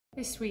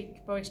This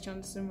week, Boris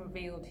Johnson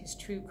revealed his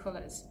true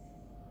colours.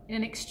 In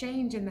an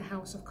exchange in the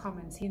House of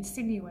Commons, he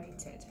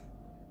insinuated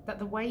that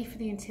the way for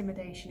the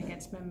intimidation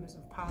against members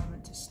of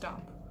Parliament to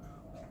stop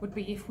would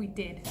be if we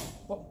did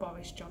what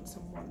Boris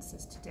Johnson wants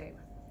us to do.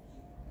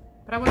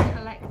 But I wasn't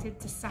elected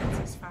to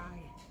satisfy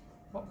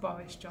what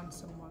Boris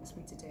Johnson wants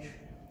me to do.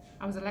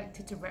 I was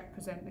elected to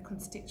represent the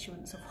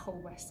constituents of Hull,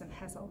 West and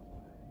Hessle,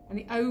 and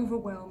the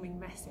overwhelming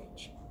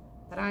message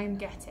that I am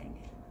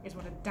getting is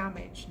what a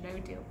damaged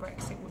no-deal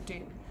Brexit will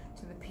do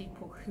to the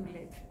people who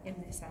live in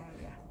this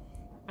area.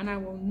 And I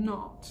will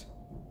not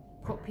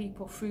put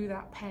people through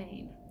that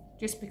pain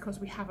just because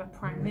we have a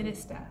Prime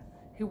Minister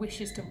who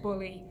wishes to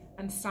bully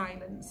and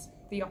silence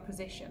the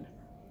opposition.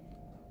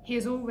 He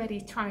has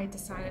already tried to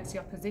silence the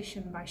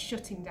opposition by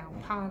shutting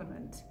down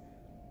Parliament,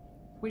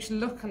 which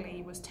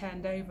luckily was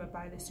turned over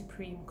by the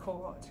Supreme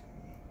Court.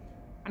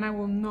 And I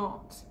will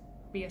not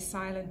be a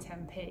silent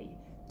MP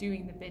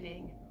doing the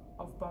bidding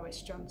of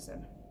Boris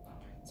Johnson.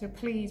 So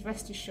please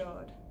rest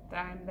assured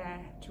that I'm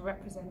there to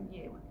represent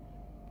you.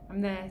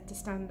 I'm there to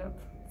stand up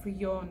for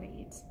your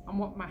needs and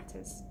what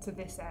matters to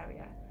this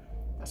area.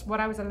 That's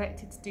what I was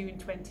elected to do in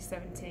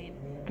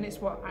 2017, and it's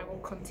what I will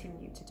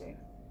continue to do.